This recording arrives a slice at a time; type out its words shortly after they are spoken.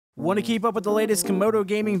Want to keep up with the latest Camodo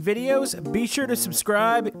gaming videos? Be sure to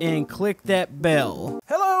subscribe and click that bell.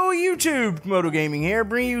 Hello YouTube, Camodo Gaming here,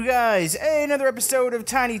 bringing you guys another episode of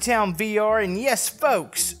Tiny Town VR, and yes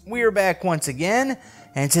folks, we are back once again,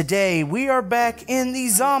 and today we are back in the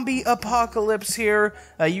zombie apocalypse here.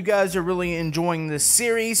 You guys are really enjoying this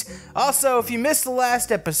series. Also, if you missed the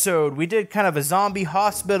last episode, we did kind of a zombie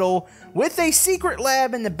hospital with a secret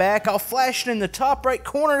lab in the back. I'll flash it in the top right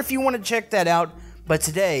corner if you want to check that out. But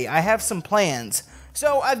today, I have some plans.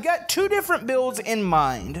 So, I've got two different builds in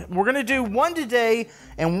mind. We're going to do one today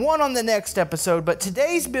and one on the next episode. But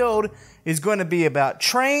today's build is going to be about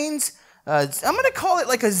trains. I'm going to call it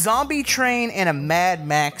like a zombie train and a Mad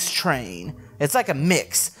Max train. It's like a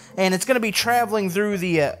mix. And it's going to be traveling through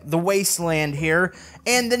the wasteland here.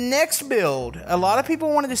 And the next build, a lot of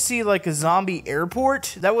people wanted to see like a zombie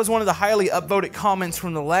airport. That was one of the highly upvoted comments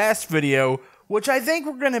from the last video, which I think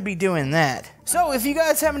we're going to be doing that. So if you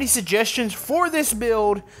guys have any suggestions for this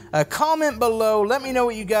build, comment below. Let me know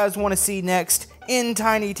what you guys want to see next in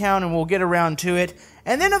Tiny Town, and we'll get around to it.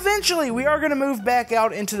 And then eventually we are going to move back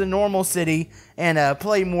out into the normal city and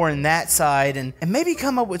play more in that side and maybe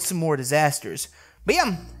come up with some more disasters. But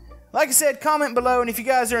yeah, like I said, comment below, and if you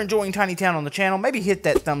guys are enjoying Tiny Town on the channel, maybe hit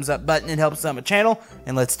that thumbs up button. It helps out my channel,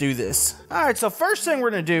 and let's do this. Alright, so first thing we're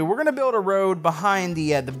going to do, we're going to build a road behind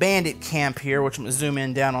the bandit camp here, which I'm going to zoom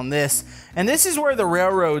in down on this. And this is where the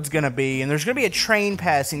railroad's going to be, and there's going to be a train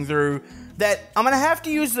passing through that I'm going to have to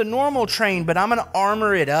use the normal train, but I'm going to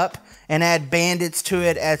armor it up and add bandits to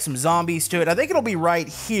it, add some zombies to it. I think it'll be right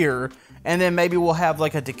here, and then maybe we'll have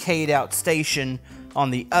like a decayed out station on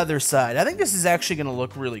the other side. I think this is actually going to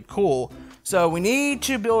look really cool. So we need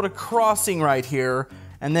to build a crossing right here,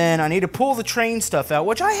 and then I need to pull the train stuff out,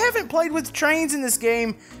 which I haven't played with trains in this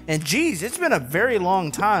game, and geez, it's been a very long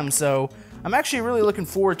time, so I'm actually really looking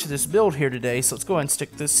forward to this build here today. So let's go ahead and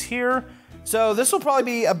stick this here. So this will probably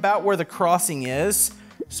be about where the crossing is,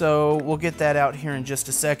 so we'll get that out here in just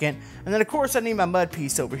a second. And then of course I need my mud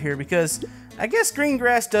piece over here because I guess green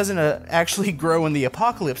grass doesn't actually grow in the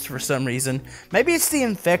apocalypse for some reason. Maybe it's the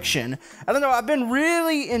infection. I don't know, I've been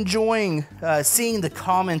really enjoying seeing the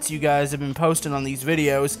comments you guys have been posting on these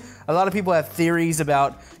videos. A lot of people have theories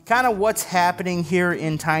about kind of what's happening here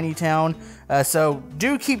in Tiny Town. So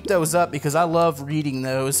do keep those up because I love reading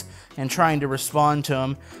those and trying to respond to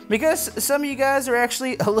them. Because some of you guys are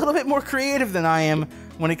actually a little bit more creative than I am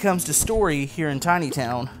when it comes to story here in Tiny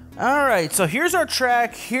Town. Alright, so here's our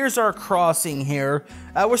track, here's our crossing here.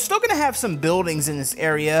 We're still going to have some buildings in this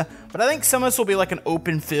area, but I think some of this will be like an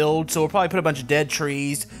open field, so we'll probably put a bunch of dead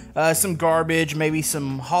trees, some garbage, maybe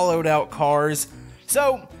some hollowed out cars.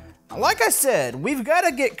 So, like I said, we've got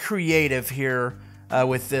to get creative here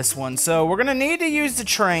with this one. So we're going to need to use the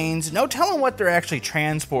trains, no telling what they're actually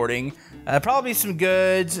transporting. Probably some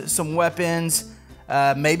goods, some weapons,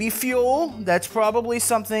 maybe fuel, that's probably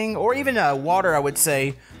something, or even water, I would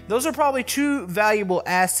say. Those are probably two valuable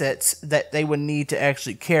assets that they would need to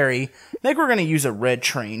actually carry. I think we're going to use a red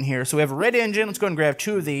train here. So we have a red engine. Let's go ahead and grab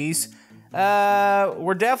two of these.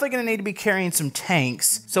 We're definitely going to need to be carrying some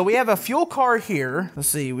tanks. So we have a fuel car here. Let's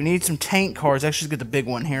see. We need some tank cars. Actually, let's get the big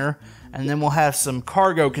one here. And then we'll have some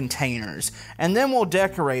cargo containers. And then we'll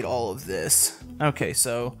decorate all of this. Okay,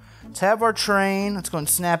 so let's have our train. Let's go and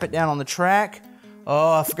snap it down on the track.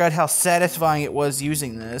 Oh, I forgot how satisfying it was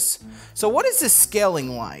using this. So what is this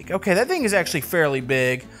scaling like? Okay, that thing is actually fairly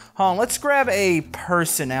big. Hold on, let's grab a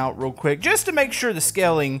person out real quick, just to make sure the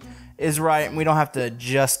scaling is right and we don't have to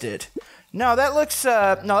adjust it. No, that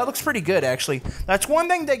looks pretty good, actually. That's one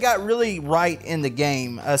thing they got really right in the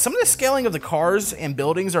game. Some of the scaling of the cars and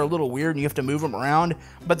buildings are a little weird and you have to move them around,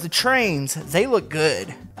 but the trains, they look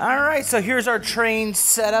good. Alright, so here's our train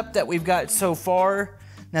setup that we've got so far.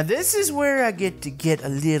 Now this is where I get to get a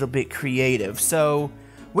little bit creative. So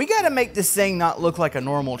we got to make this thing not look like a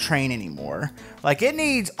normal train anymore. Like it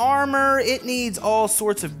needs armor, it needs all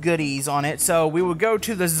sorts of goodies on it. So we would go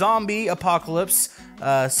to the zombie apocalypse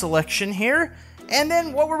selection here. And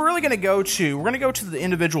then what we're really going to go to, we're going to go to the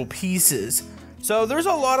individual pieces. So there's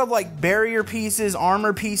a lot of like barrier pieces,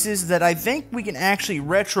 armor pieces that I think we can actually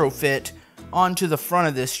retrofit onto the front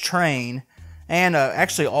of this train. And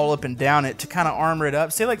actually all up and down it to kind of armor it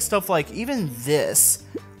up. Say like stuff like even this,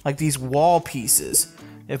 like these wall pieces.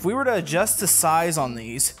 If we were to adjust the size on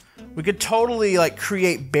these, we could totally like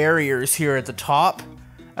create barriers here at the top.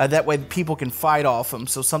 That way people can fight off them.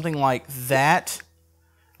 So something like that.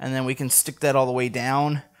 And then we can stick that all the way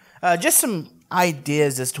down. Just some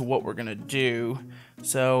ideas as to what we're going to do.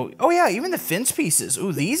 So, oh yeah, even the fence pieces.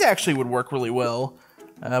 Ooh, these actually would work really well.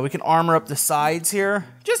 We can armor up the sides here.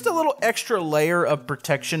 Just a little extra layer of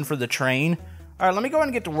protection for the train. All right, let me go ahead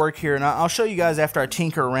and get to work here, and I'll show you guys after I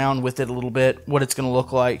tinker around with it a little bit what it's going to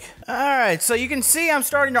look like. All right, so you can see I'm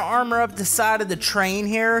starting to armor up the side of the train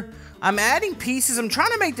here. I'm adding pieces. I'm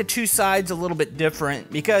trying to make the two sides a little bit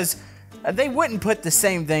different because they wouldn't put the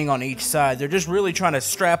same thing on each side. They're just really trying to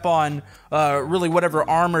strap on really whatever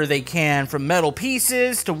armor they can, from metal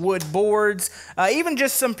pieces to wood boards, even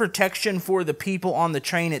just some protection for the people on the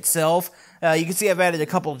train itself. You can see I've added a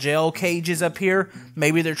couple jail cages up here.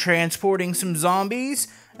 Maybe they're transporting some zombies.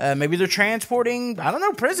 Maybe they're transporting, I don't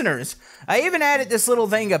know, prisoners. I even added this little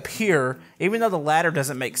thing up here, even though the ladder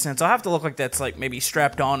doesn't make sense. I'll have to look like that's like maybe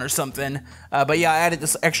strapped on or something. But yeah, I added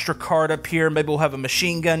this extra cart up here. Maybe we'll have a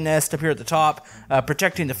machine gun nest up here at the top,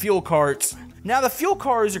 protecting the fuel carts. Now the fuel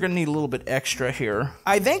cars are gonna need a little bit extra here.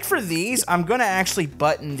 I think for these, I'm gonna actually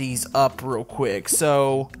button these up real quick.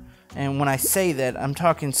 So, and when I say that, I'm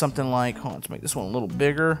talking something like, hold on, let's make this one a little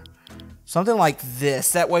bigger. Something like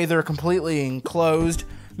this. That way they're completely enclosed,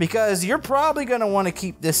 because you're probably going to want to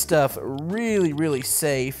keep this stuff really, really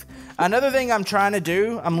safe. Another thing I'm trying to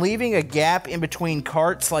do, I'm leaving a gap in between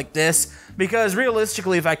carts like this, because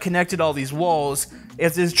realistically, if I connected all these walls,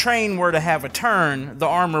 if this train were to have a turn, the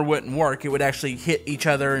armor wouldn't work. It would actually hit each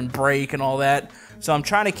other and break and all that. So I'm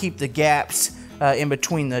trying to keep the gaps in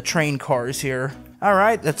between the train cars here. All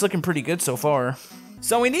right, that's looking pretty good so far.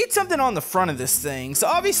 So we need something on the front of this thing. So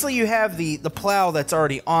obviously you have the plow that's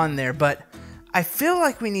already on there, but I feel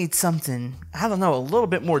like we need something, I don't know, a little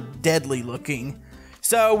bit more deadly looking.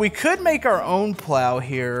 So we could make our own plow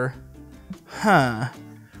here.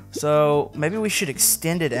 So maybe we should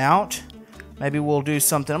extend it out. Maybe we'll do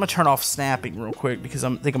something. I'm going to turn off snapping real quick because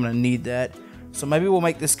I think I'm going to need that. So maybe we'll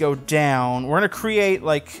make this go down. We're going to create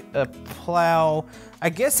like a plow. I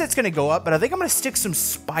guess that's going to go up, but I think I'm going to stick some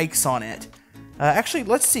spikes on it. Actually,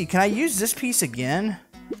 let's see. Can I use this piece again?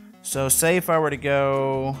 So say if I were to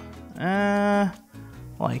go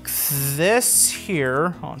like this here.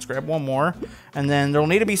 Hold on, let's grab one more. And then there'll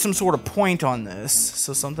need to be some sort of point on this.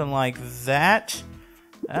 So something like that.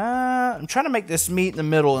 I'm trying to make this meet in the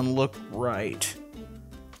middle and look right.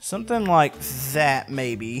 Something like that,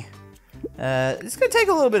 maybe. It's going to take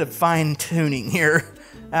a little bit of fine-tuning here.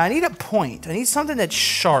 I need a point. I need something that's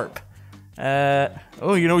sharp.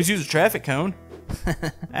 Oh, you can always use a traffic cone.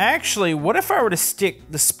 Actually, what if I were to stick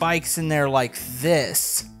the spikes in there like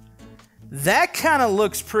this? That kind of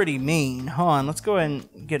looks pretty mean. Hold on, let's go ahead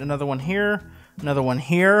and get another one here. Another one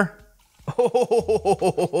here.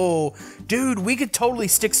 Oh, dude, we could totally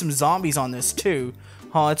stick some zombies on this too.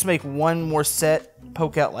 Hold on, let's make one more set,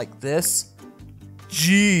 poke out like this.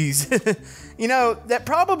 Jeez. You know, that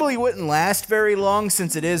probably wouldn't last very long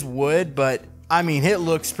since it is wood, but I mean, it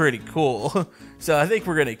looks pretty cool. So I think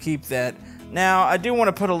we're going to keep that. Now, I do want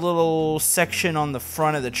to put a little section on the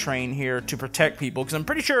front of the train here to protect people, because I'm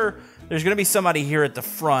pretty sure there's going to be somebody here at the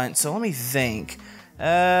front. So let me think.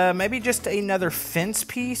 Maybe just another fence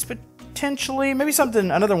piece, potentially. Maybe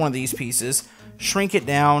something, another one of these pieces. Shrink it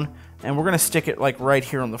down, and we're going to stick it like right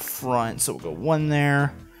here on the front. So we'll go one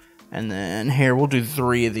there, and then here, we'll do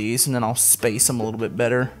 3 of these, and then I'll space them a little bit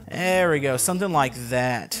better. There we go, something like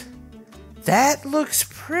that. That looks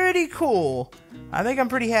pretty cool. I think I'm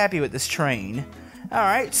pretty happy with this train.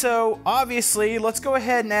 Alright, so obviously, let's go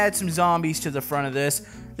ahead and add some zombies to the front of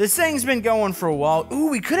this. This thing's been going for a while. Ooh,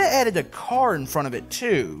 we could have added a car in front of it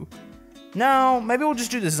too. No, maybe we'll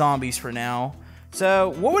just do the zombies for now. So,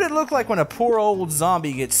 what would it look like when a poor old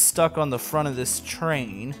zombie gets stuck on the front of this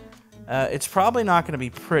train? It's probably not going to be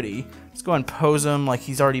pretty. Let's go and pose him like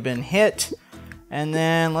he's already been hit. And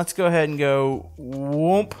then let's go ahead and go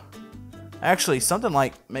whoop. Actually, something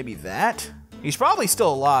like maybe that. He's probably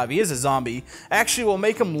still alive. He is a zombie. Actually, we'll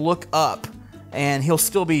make him look up, and he'll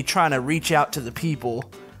still be trying to reach out to the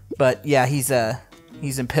people. But yeah, he's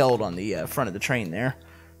impaled on the front of the train there.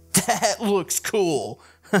 That looks cool.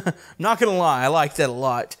 Not gonna lie, I like that a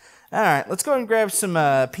lot. Alright, let's go and grab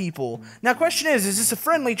some people. Now, question is this a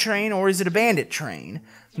friendly train or is it a bandit train?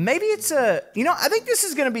 Maybe it's a, you know, I think this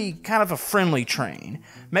is going to be kind of a friendly train.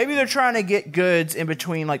 Maybe they're trying to get goods in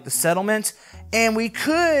between, like, the settlements, and we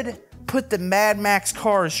could put the Mad Max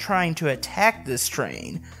cars trying to attack this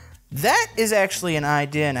train. That is actually an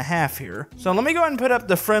idea and a half here. So let me go ahead and put up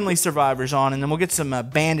the friendly survivors on, and then we'll get some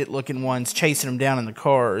bandit-looking ones chasing them down in the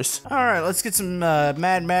cars. Alright, let's get some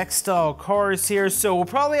Mad Max-style cars here. So we'll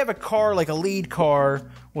probably have a car, like a lead car,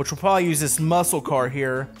 which we'll probably use this muscle car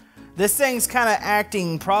here. This thing's kind of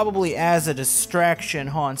acting probably as a distraction,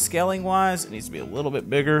 huh? Scaling-wise, it needs to be a little bit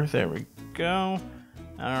bigger. There we go.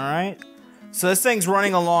 Alright. So this thing's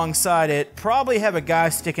running alongside it. Probably have a guy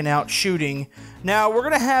sticking out shooting. Now, we're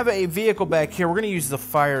going to have a vehicle back here. We're going to use the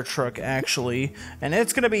fire truck, actually. And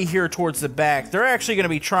it's going to be here towards the back. They're actually going to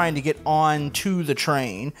be trying to get on to the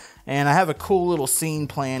train. And I have a cool little scene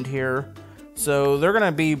planned here. So they're going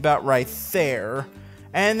to be about right there.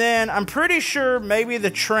 And then I'm pretty sure maybe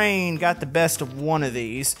the train got the best of one of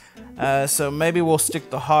these. So maybe we'll stick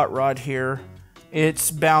the hot rod here.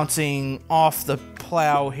 It's bouncing off the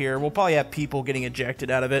plow here. We'll probably have people getting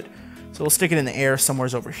ejected out of it. So we'll stick it in the air somewhere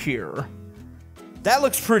over here. That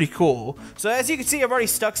looks pretty cool. So as you can see, I've already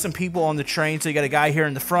stuck some people on the train. So you got a guy here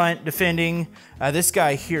in the front defending. This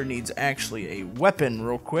guy here needs actually a weapon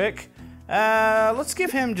real quick. Let's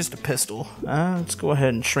give him just a pistol. Let's go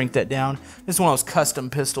ahead and shrink that down. This is one of those custom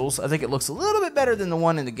pistols. I think it looks a little bit better than the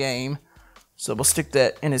one in the game. So we'll stick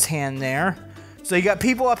that in his hand there. So you got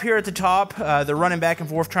people up here at the top. They're running back and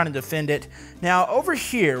forth trying to defend it. Now over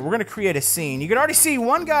here, we're going to create a scene. You can already see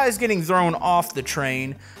one guy is getting thrown off the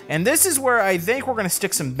train. And this is where I think we're going to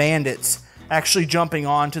stick some bandits actually jumping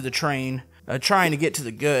onto the train, trying to get to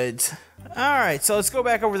the goods. Alright, so let's go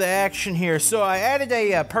back over the action here. So I added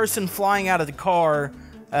a person flying out of the car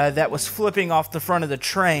that was flipping off the front of the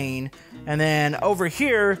train. And then over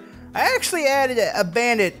here, I actually added a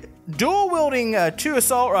bandit dual-wielding 2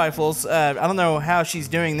 assault rifles. I don't know how she's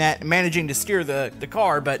doing that, managing to steer the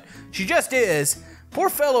car, but she just is. Poor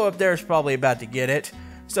fellow up there is probably about to get it.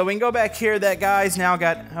 So we can go back here. That guy's now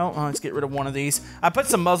got... Oh, let's get rid of one of these. I put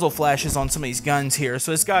some muzzle flashes on some of these guns here.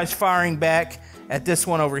 So this guy's firing back at this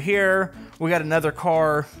one over here. We got another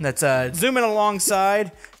car that's zooming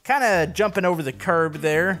alongside, kind of jumping over the curb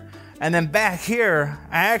there. And then back here,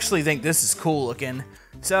 I actually think this is cool looking.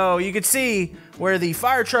 So you can see where the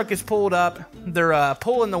fire truck is pulled up. They're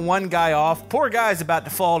pulling the one guy off. Poor guy's about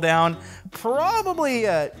to fall down. Probably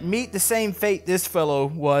meet the same fate this fellow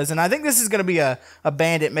was. And I think this is going to be a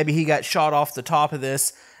bandit. Maybe he got shot off the top of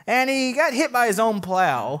this. And he got hit by his own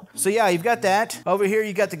plow. So yeah, you've got that. Over here,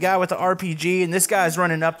 you got the guy with the RPG. And this guy's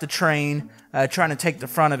running up the train, trying to take the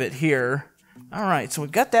front of it here. Alright, so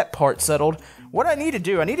we've got that part settled. What I need to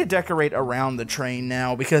do, I need to decorate around the train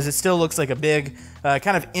now because it still looks like a big,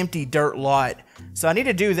 kind of empty dirt lot. So I need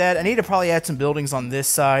to do that. I need to probably add some buildings on this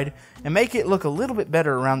side and make it look a little bit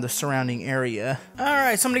better around the surrounding area.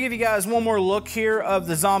 Alright, so I'm going to give you guys one more look here of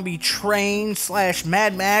the zombie train slash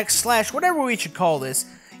Mad Max slash whatever we should call this.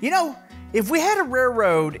 You know, if we had a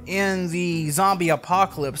railroad in the zombie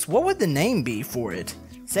apocalypse, what would the name be for it?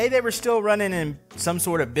 Say they were still running in some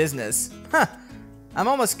sort of business. Huh. I'm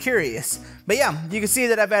almost curious. But yeah, you can see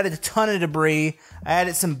that I've added a ton of debris. I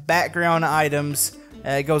added some background items.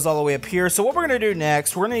 It goes all the way up here. So what we're going to do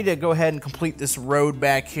next, we're going to need to go ahead and complete this road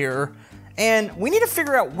back here. And we need to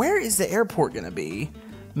figure out where is the airport going to be.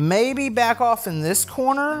 Maybe back off in this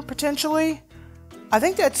corner, potentially? I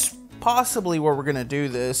think that's possibly where we're going to do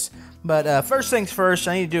this. But first things first,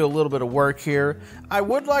 I need to do a little bit of work here. I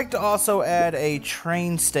would like to also add a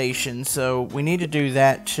train station, so we need to do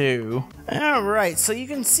that too. Alright, so you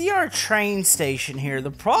can see our train station here. The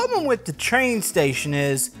problem with the train station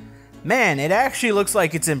is, man, it actually looks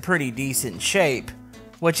like it's in pretty decent shape.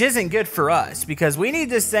 Which isn't good for us, because we need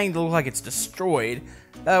this thing to look like it's destroyed.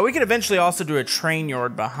 We could eventually also do a train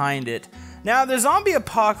yard behind it. Now, the zombie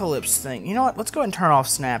apocalypse thing, you know what? Let's go ahead and turn off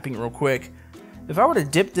snapping real quick. If I were to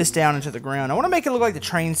dip this down into the ground, I want to make it look like the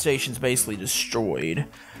train station's basically destroyed.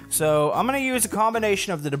 So I'm going to use a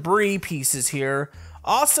combination of the debris pieces here.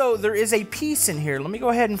 Also, there is a piece in here. Let me go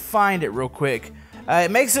ahead and find it real quick.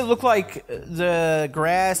 It makes it look like the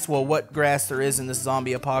grass, well, what grass there is in this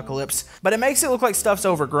zombie apocalypse, but it makes it look like stuff's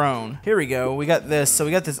overgrown. Here we go. We got this. So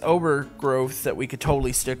we got this overgrowth that we could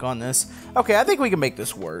totally stick on this. Okay, I think we can make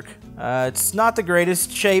this work. It's not the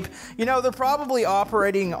greatest shape. You know, they're probably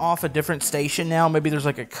operating off a different station now. Maybe there's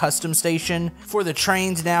like a custom station for the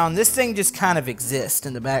trains now, and this thing just kind of exists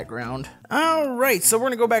in the background. All right, so we're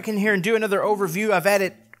going to go back in here and do another overview. I've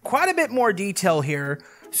added quite a bit more detail here.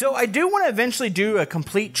 So I do want to eventually do a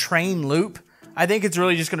complete train loop. I think it's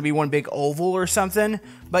really just going to be one big oval or something.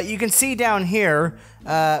 But you can see down here,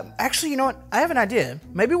 actually, you know what? I have an idea.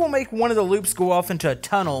 Maybe we'll make one of the loops go off into a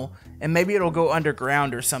tunnel, and maybe it'll go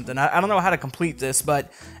underground or something. I don't know how to complete this,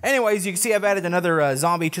 but anyways, you can see I've added another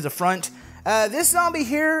zombie to the front. This zombie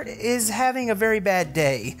here is having a very bad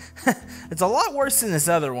day. It's a lot worse than this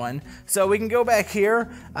other one. So we can go back here.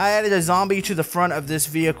 I added a zombie to the front of this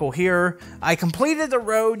vehicle here. I completed the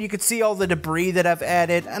road. You could see all the debris that I've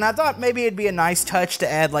added. And I thought maybe it'd be a nice touch to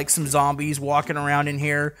add like some zombies walking around in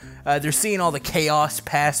here. They're seeing all the chaos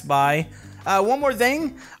pass by. One more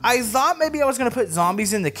thing, I thought maybe I was going to put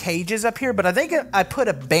zombies in the cages up here, but I think I put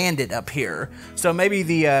a bandit up here. So maybe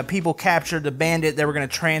the people captured the bandit, they were going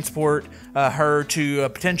to transport her to a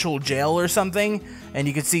potential jail or something, and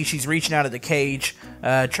you can see she's reaching out of the cage,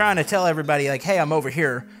 trying to tell everybody, like, hey, I'm over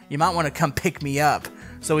here, you might want to come pick me up.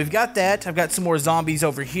 So we've got that. I've got some more zombies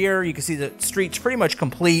over here. You can see the street's pretty much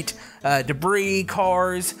complete. Debris,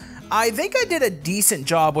 cars. I think I did a decent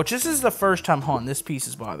job, which this is the first time. Hold on, this piece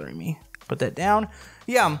is bothering me. Put that down.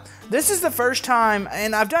 Yeah, this is the first time,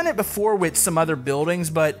 and I've done it before with some other buildings,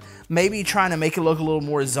 but maybe trying to make it look a little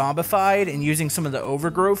more zombified and using some of the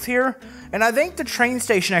overgrowth here. And I think the train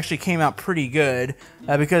station actually came out pretty good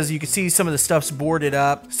because you can see some of the stuff's boarded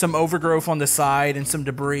up, some overgrowth on the side and some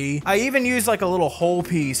debris. I even used like a little hole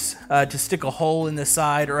piece to stick a hole in the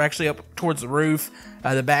side, or actually up towards the roof.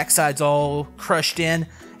 The backside's all crushed in,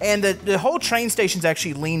 and the whole train station's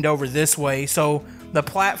actually leaned over this way, so the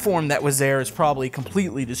platform that was there is probably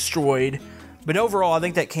completely destroyed. But overall, I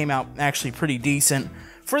think that came out actually pretty decent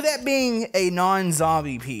for that being a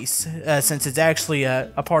non-zombie piece, since it's actually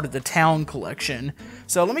a part of the town collection.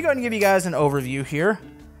 So let me go ahead and give you guys an overview here.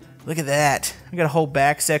 Look at that. We got a whole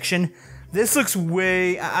back section. This looks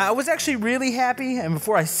way... I was actually really happy, and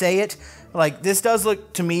before I say it, like, this does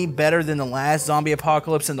look to me better than the last zombie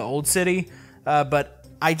apocalypse in the old city, but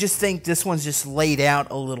I just think this one's just laid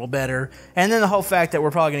out a little better. And then the whole fact that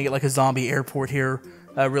we're probably going to get like a zombie airport here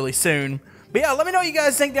really soon. But yeah, let me know what you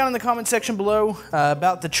guys think down in the comment section below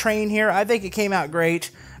about the train here. I think it came out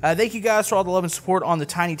great. Thank you guys for all the love and support on the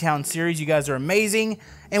Tiny Town series. You guys are amazing.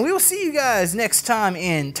 And we will see you guys next time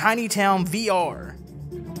in Tiny Town VR.